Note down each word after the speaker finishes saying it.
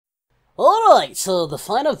Alright, so the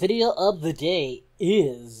final video of the day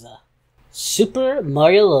is Super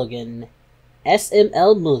Mario Logan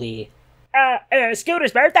SML Movie.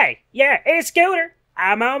 Scooter's birthday. Yeah, it's Scooter.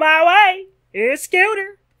 I'm on my way. It's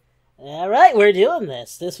Scooter. Alright, we're doing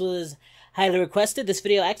this. This was highly requested. This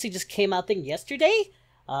video actually just came out, I think, yesterday.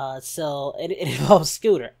 So it involves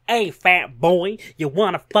Scooter. Hey, fat boy, you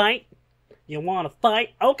wanna fight? You wanna fight?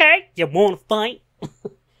 Okay, you wanna fight?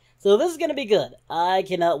 So this is gonna be good. I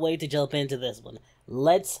cannot wait to jump into this one.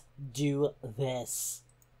 Let's do this.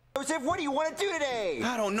 Joseph, what do you want to do today?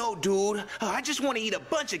 I don't know, dude. I just want to eat a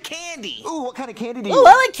bunch of candy. Ooh, what kind of candy do you Oh,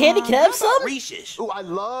 like? I like candy. Can I have some? Reese's. Ooh, I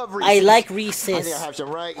love Reese's. I like I Reese's. think I have some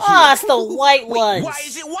right here. Ah, it's the white ones. Why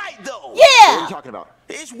is it white, though? What are Yeah! you talking about?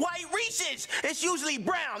 It's white Reese's. It's usually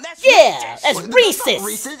brown. That's Yeah! Reese's. That's Well, Reese's! Not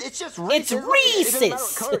Reese's. It's just Reese's.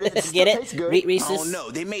 It's Reese's! Get it? Reese's? Oh,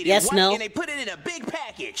 no. They made it Yes, white no? and they put it in a big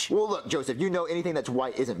package. Well, look, Joseph, you know anything that's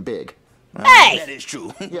white isn't big. Hey! That is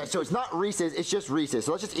true. Yeah, so it's not Reese's, it's just Reese's.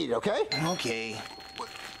 So let's just eat it, okay? Okay.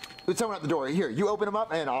 There's someone at the door. Here, you open them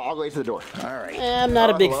up, and I'll go to the door. All right. I'm not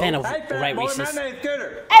a big hello? fan of Hey, fat right boy, Reese's. my name's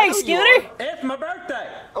Scooter. Hey, Scooter! It's my birthday.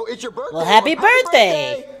 Oh, it's your birthday. Well, happy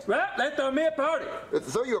birthday! Well, let's throw me a party.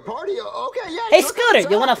 Throw you a party? Okay, yeah. Hey, sure, Scooter,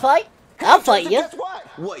 come you wanna inside. fight? Hey, I'll fight Joseph, you. Guess what?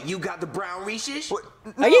 What, you got the brown Reese's? What?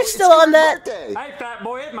 Are you it's still on Scooter's that? Birthday. Hey, fat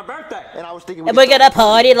boy, it's my birthday. And I was thinking And could we're gonna throw him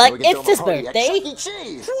a party like We could it's throw his him a party at birthday. Chuck E.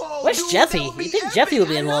 Cheese. Whoa, Where's dude, Jeffy? that would You be think Jeffy would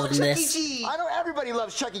be epic. I involved love in Chuck E. this? Cheese. I know everybody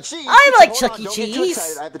loves Chuck E. Cheese. I like Hold Chuck on, E. don't get too Cheese.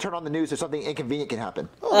 excited. I have to turn on the news so something inconvenient can happen.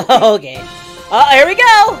 Okay. Here we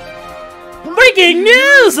go! Breaking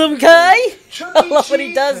news, okay? I love when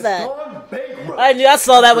he does that. I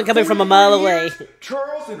saw that one coming from a mile away.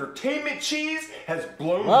 Charles Entertainment Cheese has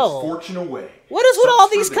blown Whoa. his fortune away. What is with all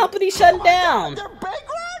these companies shutting down? They're bankrupt,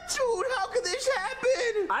 Dude, how could this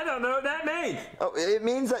happen? I don't know what that means. Oh, it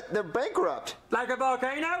means that they're bankrupt. Like a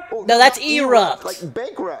volcano? Oh, No, that's not erupt. Like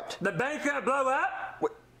bankrupt. The bank gonna blow up?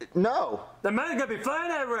 What? No. The money's gonna be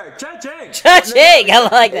flying everywhere. Cha-ching. Cha-ching! I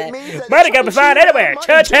like It that. means that Money Chuck gonna E. be found Cheese anywhere. has money,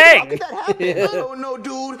 too. How Cha-ching. could that happen? I don't know,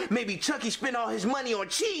 dude. Maybe Chucky spent all his money on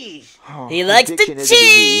cheese. He likes the Addiction is a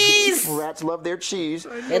disease. cheese! Rats love their cheese.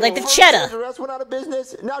 They like the First cheddar. Toys R Us went out of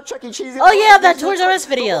business. Now Chuck E. Cheese. Oh, yeah, that Toys R Us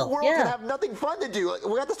video. The whole world Yeah. can have nothing fun to do. Like,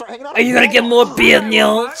 we have to start hanging out. Are you gonna get more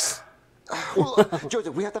billions? Well,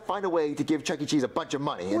 Joseph, we have to find a way to give Chuck E. Cheese a bunch of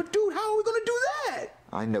money. Well, dude, how are we gonna do that?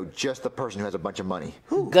 I know just the person who has a bunch of money.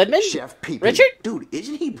 Goodman? Chef Pee-Pee. Richard? Dude,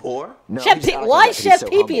 isn't he poor? No, Chef he's Pee- acting why like he's Chef so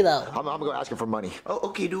Pee-Pee, humble. though? I'm gonna go ask him for money. Oh,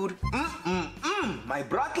 okay, dude. My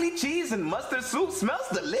broccoli cheese and mustard soup smells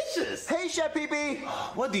delicious. Hey, Chef Pee-Pee.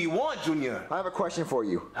 What do you want, Junior? I have a question for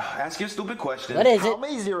you. Ask your stupid question. What is How it?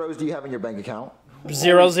 many zeros do you have in your bank account?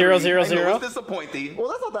 0, 0, 0, I know 0. it's disappointing. Well,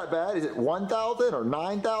 that's not that bad. Is it 1,000 or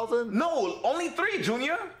 9,000? No, only 3,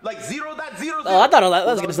 Junior. Like 0.00. Oh, I thought that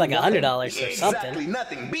was gonna be like $100 or Exactly, something.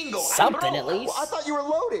 nothing. Bingo. Something bro. at least. Well, I thought you were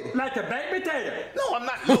loaded. Like a baked potato. No, I'm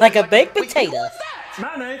not. Like a baked Wait, potato. what's that?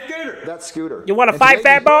 My name's Scooter. That's Scooter. You wanna And fight, today's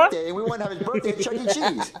fat his boy? birthday, and we want to have his birthday at Chuck E.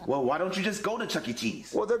 Cheese. Well, why don't you just go to Chuck E.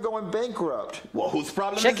 Cheese? Well, they're going bankrupt. Well, whose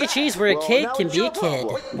problem Chuck is E. that? Cheese where a Well, kid now can it's be a your kid.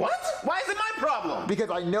 problem. Wait, what? Why is it my problem? Because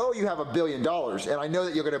I know you have $1 billion, and I know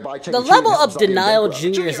that you're going to buy Chuck The E. Cheese. level and have of them stop being denial bankrupt.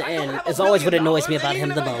 Junior is Junior, I don't in have is $1 always what billion, annoys me and about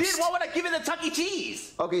him even the if I did, most. why would I give it to Chuck E.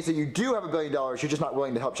 Cheese? Okay, so you do have $1 billion. You're just not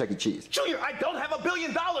willing to help Chuck E. Cheese. Junior, I don't have $1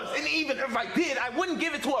 billion, and even if I did, I wouldn't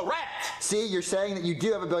give it to a rat. See, you're saying that you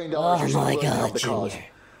do have $1 billion. Oh you're just not my willing to help God, the cause. Junior.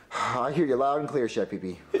 I hear you loud and clear, Chef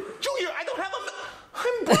Pee-Pee. Junior, I don't have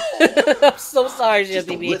I'm broke. I'm so sorry, Chef Just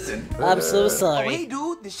don't Pee-Pee. listen. I'm so Oh, hey, sorry.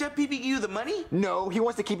 dude, did Chef Pee-Pee give you the money? No, he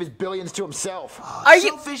wants to keep his billions to himself. Are you-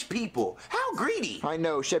 Selfish people. How greedy. I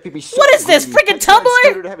know, Chef Pee-Pee. So What is this, greedy. freaking He wants Tumblr?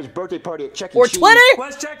 Scooter to have his birthday party at Chuck E. Or Cheese. Twitter?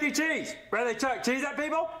 What's Chuck E. Cheese? Where they chuck cheese at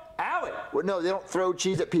people? Owie. Well, no, they don't throw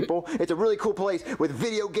cheese at people. It's a really cool place with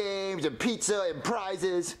video games and pizza and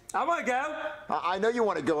prizes. I wanna go. I know you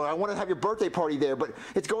want to go, and I want to have your birthday party there, but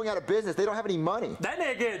it's going out of business. They don't have any money. That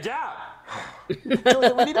nigga get a job.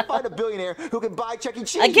 Joseph, we need to find a billionaire who can buy Chuck E.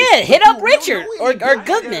 Cheese. Again, hit up Dude, we don't Richard know or any guys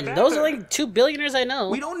Goodman. that Those are better. like 2 billionaires I know.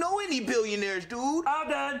 We don't know any billionaires, dude. I'm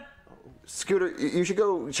done. Scooter, you should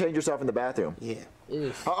go change yourself in the bathroom. Yeah.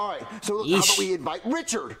 All right, so look, how about Yeesh. we invite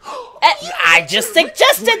Richard? I just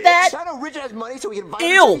suggested that. I know Richard has money, so we can invite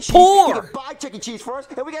Ew, him to Chuck E. Cheese. poor. He can buy Chuck E. Cheese for us,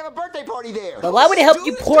 and we can have a birthday party there. But why would he help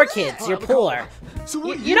you Dude, poor do kids? that. You're poor. So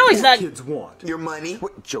what You know he's not. kids want? Your money.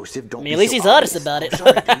 What, Joseph, don't I mean, be at least so he's honest obvious.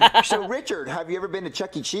 about it. So, Richard, have you ever been to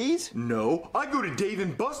Chuck E. Cheese? No, I go to Dave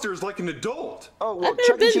and Buster's like an adult. Oh, well, I've never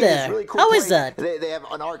Chuck E. been Cheese is there. a really cool How is place. that? They have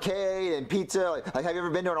an arcade and pizza. Like, have you ever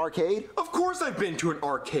been to an arcade? Of course I've been to an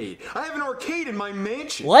arcade. I have an arcade in my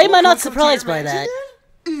mansion. Why am I Well, not come to surprised your by mansion that?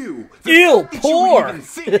 Ew. Ew, poor. You even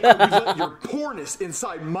think I would let your poorness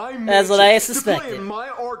inside my mansion. That's what I To play suspected. in my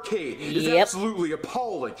arcade is Yep. absolutely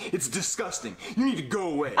appalling. It's disgusting. You need to go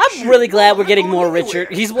away. I'm Shoot. really glad we're I'm getting not more going Richard.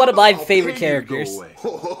 anywhere. He's one of my I'll favorite pay you to go characters. away.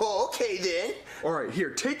 Okay then. All right, here,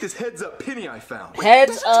 take this heads-up penny I found.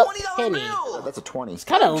 Heads That's a up $20 penny. bill. That's a 20.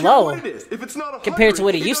 Kind I of don't care low. what it is. If it's not 100, compared to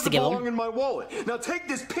what he it used to doesn't give him. belong in my wallet. Now take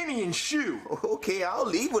this penny and shoo. Okay, I'll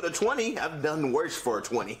leave with a 20. I've done worse for a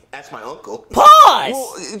 20. That's my uncle. Pause!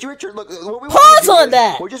 Well, Richard, look, what we Pause want to do on is,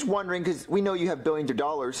 that. We're just wondering, because we know you have billions of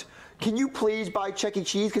dollars. Can you please buy Chuck E.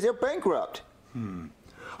 Cheese? Because they're bankrupt.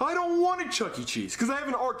 I don't want a Chuck E. Cheese because I have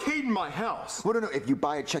an arcade in my house. Well, no, if you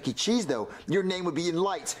buy a Chuck E. Cheese, though, your name would be in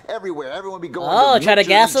lights everywhere. Everyone would be going Oh, to try to New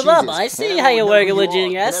gas Jersey him up. Cheeses, I see and how everyone you're would know working who with you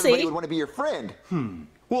Junior. are, I and everybody see. would want to be your friend.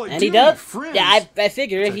 Well, I And do he does. need friends. Yeah, I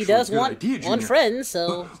figure That's he actually a does good want idea, one Junior. friend,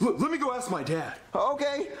 so... Look, let me go ask my dad.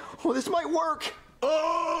 Okay, well, this might work.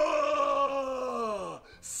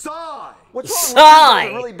 Sigh. What's wrong? Sigh.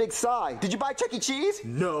 That's a really big sigh. Did you buy Chuck E. Cheese?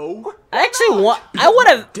 No. I actually want... I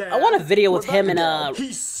want a video with him and,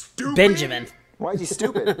 He's stupid. Benjamin. Why is he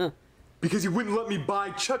stupid? Because he wouldn't let me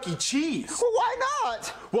buy Chuck E. Cheese. Well, why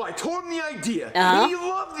not? Well, I told him the idea. Uh-huh. And he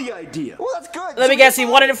loved the idea. Well, that's good. Let me guess, he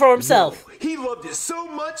wanted it for himself. No, he loved it so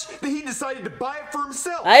much that he decided to buy it for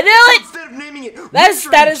himself. I knew So it! Instead of naming it That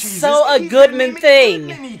Richard is cheeses, so a he's Goodman gonna name it thing.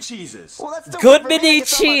 Goodman cheeses. Well, that's still Good good for me. I mini can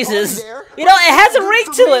sell my party cheeses. there. You know, it has a Good ring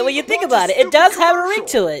for to me. it when you think Watch about a it. It does stupid have a ring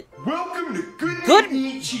commercial. to it. Welcome to Good-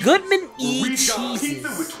 Goodman Cheeses. Goodman We've got Cheeses. pizza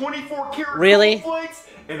with 24 karat Really? cornflakes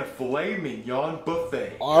and a filet mignon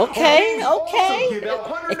buffet. Okay, We also okay. give out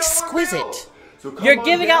 $100 Exquisite. bills. So come You're on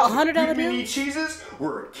giving down out to $100 Goodman bills? Cheeses,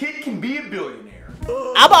 where a kid can be a billionaire.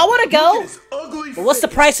 I want to Look go. at his ugly But what's the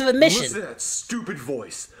face. price of admission? Listen to that stupid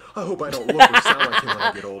voice. I hope I don't look or sound like him when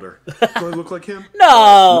I get older. Do I look like him? No.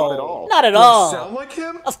 Not at all. Not at Do I all. sound like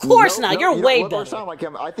him? Of course No, not. no, You're you way don't look or better. sound like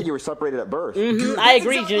him. I think you were separated at birth. Good. I That's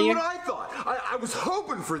agree, exactly Junior. what I thought. I was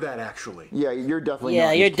hoping for that, actually. Yeah, you're definitely Yeah,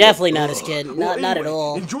 not you're his kid. definitely not his kid. Well, Not at anyway,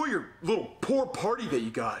 all. Enjoy your little poor party that you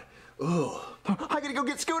got. Ugh. I gotta go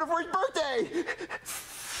get Scooter for his birthday.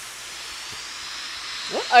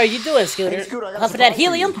 What are you doing, Scooter? Hey, Scooter, I got a Huffing that surprise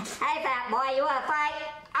for you. helium? Hey, fat boy, you wanna fight?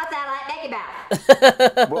 I sound like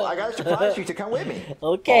Mickey Mouse. Well, I got a surprise for you to come with me.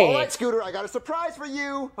 Okay. All right, Scooter, I got a surprise for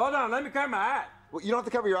you. Hold on, let me cover my eye. Well, you don't have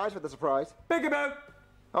to cover your eyes for the surprise. Peekaboo.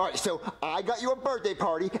 All right, so I got you a birthday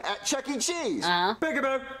party at Chuck E. Cheese.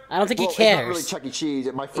 Peekaboo. I don't think Well, he it's not cares. really Chuck E. Cheese.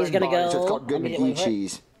 My friend gonna bought it, so go- it's called Goodman Wait, wait, E. what?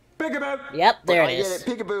 Cheese. Peekaboo. Yep, there I it get is. it,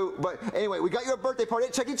 peekaboo. But anyway, we got you a birthday party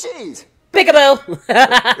at Chuck E. Cheese. Peekaboo!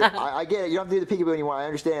 I get it. You don't have to do the peekaboo anymore. I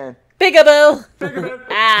understand. Peekaboo! Peekaboo.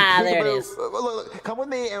 Ah, there it Peekaboo. is. Look, come with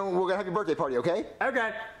me, and we're gonna have your birthday party, okay?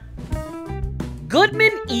 Okay.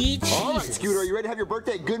 Goodman E. All right, Cheeses. Scooter, are you ready to have your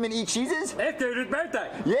birthday at Goodman E. Cheeses? It's Scooter's birthday.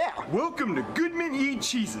 Yeah. Welcome to Goodman E.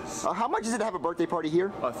 Cheeses. How much is it to have a birthday party here?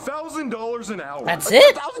 $1,000 an hour. That's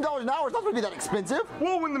it? $1,000 an hour. It's not gonna be that expensive.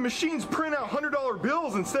 Well, when the machines print out $100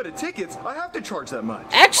 bills instead of tickets, I have to charge that much.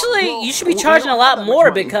 Actually, Well, you should be we charging don't a have lot that more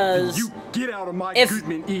much money. because You get out of my if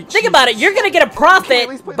Goodman E. think about it, you're gonna get a Can we profit at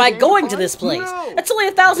least play the by game going for to fun? this place. No. That's only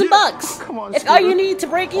 $1,000 bucks. Come on, If all you Scooter. need to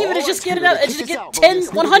break even is All just right, get it up, Scooter, just check get this out. 10 We're gonna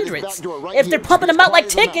sneak into this 100s. back door right If they're here. pumping them out like Quiet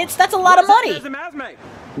as a mouse. tickets, that's a lot of money. Does the mouse make?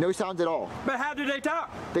 No sounds at all. But how do they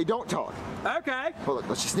talk? They don't talk. Okay. Well, look,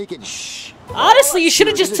 let's just sneak in. Shh. Honestly, you should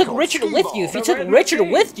have Scooter, just this is took called Richard skee with ball. you. If you So took where's the Richard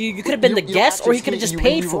machine? with you, you could have been the You don't guest, or he actually could have just skate,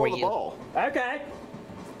 paid you for roll the you. ball. Okay.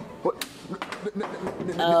 What?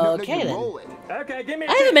 Okay, you then. roll it. Okay, give me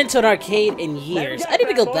I haven't been to an arcade in years. I need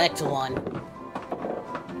to go back to one.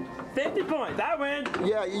 50 points. I win.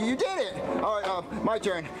 Yeah, you did it. All right, my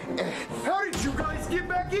turn. How did you guys get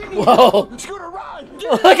back in here? Whoa! Scooter, run!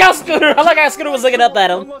 Look how Scooter was looking up at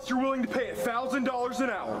him. Unless you're willing to pay $1,000 an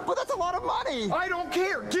hour. But that's a lot of money. I don't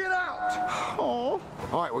care. Get out. Oh.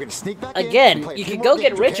 All right, we're gonna sneak back in. Again, and play a you few can more go get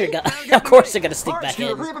games, Richard. okay? Of course they're gonna sneak All right, back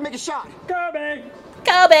Scooter, in. hurry up and make a shot. Kobe.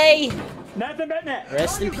 Kobe! Nothing but net.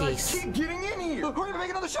 Rest in You guys peace. keep getting in here. Hurry up and make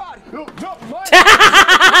another shot. No, no, my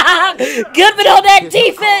Goodman on that There's no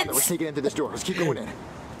call that we're defense! sneaking into this door. Let's keep going in.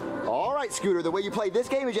 All right, Scooter, the way you play this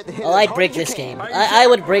game is you have to hit it Oh, as I'd hard break as you this can. game. I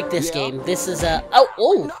would break this Yeah. game. This is a...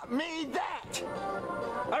 Oh! Not me, that.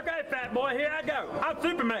 Okay, fat boy, here I go. I'm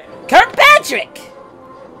Superman. Kirkpatrick!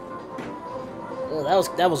 Oh,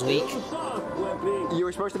 that was weak. You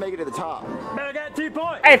were supposed to make it to the top. But I got 2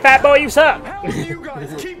 points. Hey, fat boy, you suck. How do you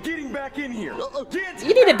guys keep getting back in here? Get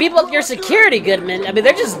You need to beef up your security, Goodman. I mean,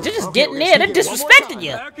 they're just getting in. They're disrespecting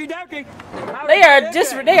you. Okie dokie.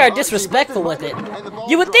 They are disrespectful with it.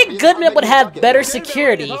 You would think Goodman would have better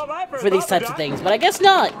security for these types of things, but I guess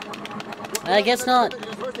not. I guess not.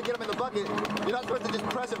 You're supposed to get them in the bucket. You're not supposed to just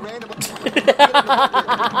press it randomly.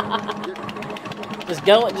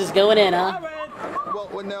 Just going in, huh?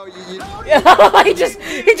 Well, no, you he just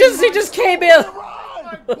came in.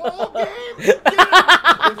 Ball game? If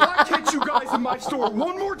I catch you guys in my store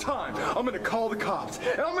one more time, I'm gonna call the cops.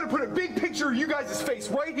 And I'm gonna put a big picture of you guys' face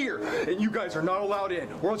right here. And you guys are not allowed in,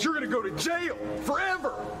 or else you're gonna go to jail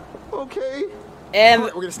forever. Okay. And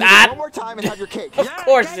we're gonna sneak in one more time and have your cake. Of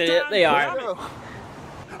course they are.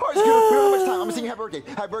 All right, Scooter, how much time? I'm gonna sing happy birthday.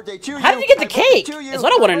 Happy birthday to you. How did you get the cake? Is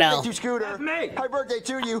what I want to know. Happy birthday to Scooter. Happy birthday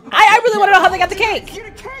to you. I really want to know how they got the cake. Get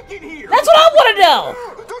a cake in here. That's what I want to know.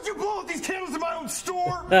 Don't you blow out these candles in my own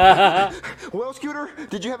store? Well, Scooter,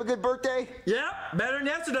 did you have a good birthday? Yeah, better than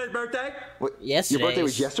yesterday's birthday. What, Yesterday. Your birthday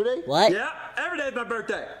was yesterday? What? Yeah, every day's my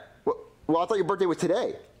birthday. Well, I thought your birthday was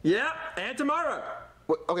today. Yeah, and tomorrow.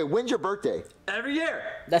 Okay, when's your birthday? Every year.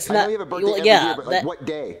 That's I not. know you have a birthday every yeah. year, but like what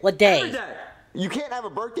day? What day? Every day. You can't have a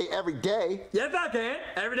birthday every day. Yes, I can.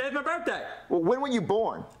 Every day's my birthday. Well, when were you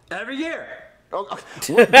born? Every year. Oh,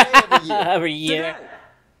 what day every year? Every year. Today.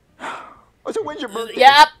 Oh, so when's your birthday?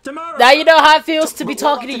 Yep. Tomorrow. Now you know how it feels to be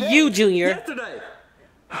talking to you, Junior. Yesterday.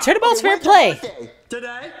 Turnabout's fair when's your play. birthday?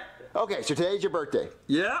 Today. Okay, so today's your birthday.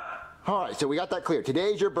 Yeah. All right, so we got that clear.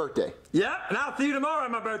 Today's your birthday. Yeah, and I'll see you tomorrow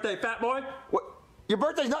on my birthday, fat boy. What? Your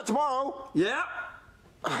birthday's not tomorrow. Yeah.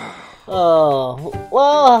 Oh,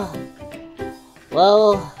 wow.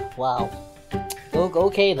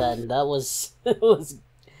 Okay then. That was that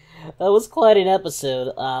was quite an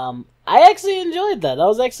episode. I actually enjoyed that. That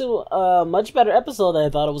was actually a much better episode than I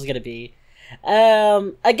thought it was gonna be.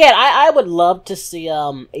 Again, I would love to see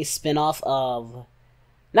a spin-off of,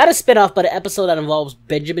 not a spin-off, but an episode that involves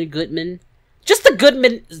Benjamin Goodman. Just the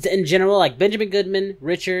Goodmans in general, like Benjamin Goodman,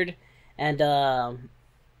 Richard, and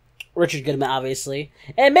Richard Goodman, obviously,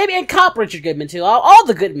 and maybe and Cop Richard Goodman too. All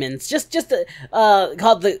the Goodmans, just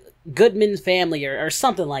called the Goodman family or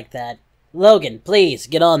something like that. Logan, please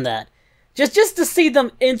get on that. Just to see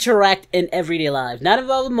them interact in everyday lives, not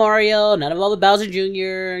involving Mario, not involving Bowser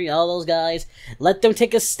Jr., all those guys. Let them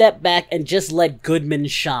take a step back and just let Goodman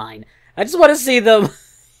shine. I just want to see them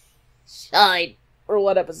shine for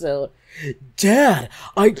one episode. Dad,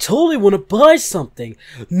 I totally want to buy something.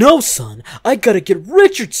 No, son, I gotta get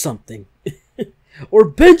Richard something. Or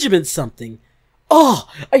Benjamin something. Oh,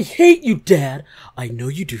 I hate you, Dad. I know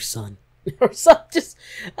you do, son. Or something, just,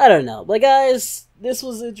 I don't know. But guys, this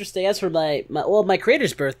was interesting. As for my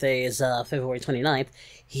creator's birthday is February 29th.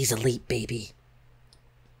 He's elite, baby.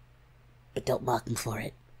 But don't mock him for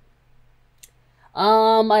it.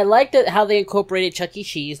 I liked it how they incorporated Chuck E.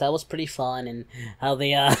 Cheese. That was pretty fun, and how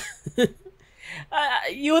they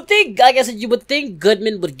you would think, like I said, you would think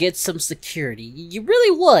Goodman would get some security. You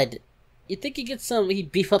really would. You'd think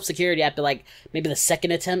he'd beef up security after like maybe the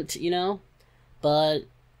second attempt, you know? But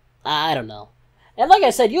I don't know. And like I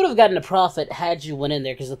said, you would have gotten a profit had you went in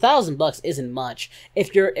there, because $1,000 isn't much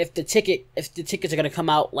if the tickets are gonna come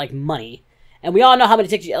out like money. And we all know how many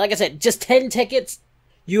tickets. Like I said, just 10 tickets,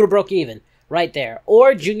 you would have broke even. Right there.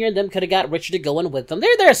 Or Junior and them could have got Richard to go in with them.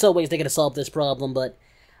 There are some ways they could have solved this problem, but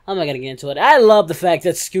I'm not going to get into it. I love the fact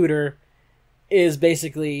that Scooter is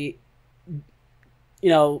basically, you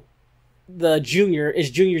know,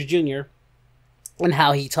 Junior's Junior, and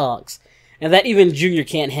how he talks. And that even Junior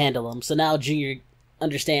can't handle him. So now Junior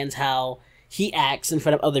understands how he acts in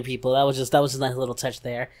front of other people. That was just a nice little touch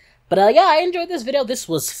there. But yeah, I enjoyed this video. This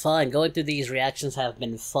was fun. Going through these reactions have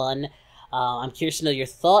been fun. I'm curious to know your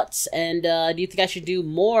thoughts, and do you think I should do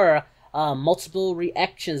more multiple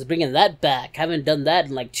reactions, bringing that back? I haven't done that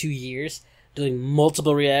in like 2 years, doing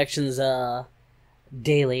multiple reactions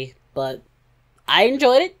daily, but I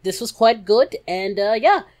enjoyed it. This was quite good, and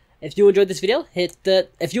yeah, if you enjoyed this video,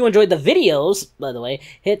 if you enjoyed the videos, by the way,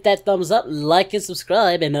 hit that thumbs up, like, and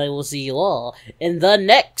subscribe, and I will see you all in the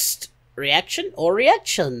next reaction or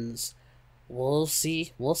reactions. We'll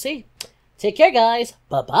see. Take care, guys.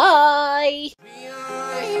 Bye-bye. We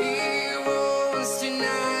are heroes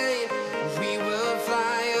tonight.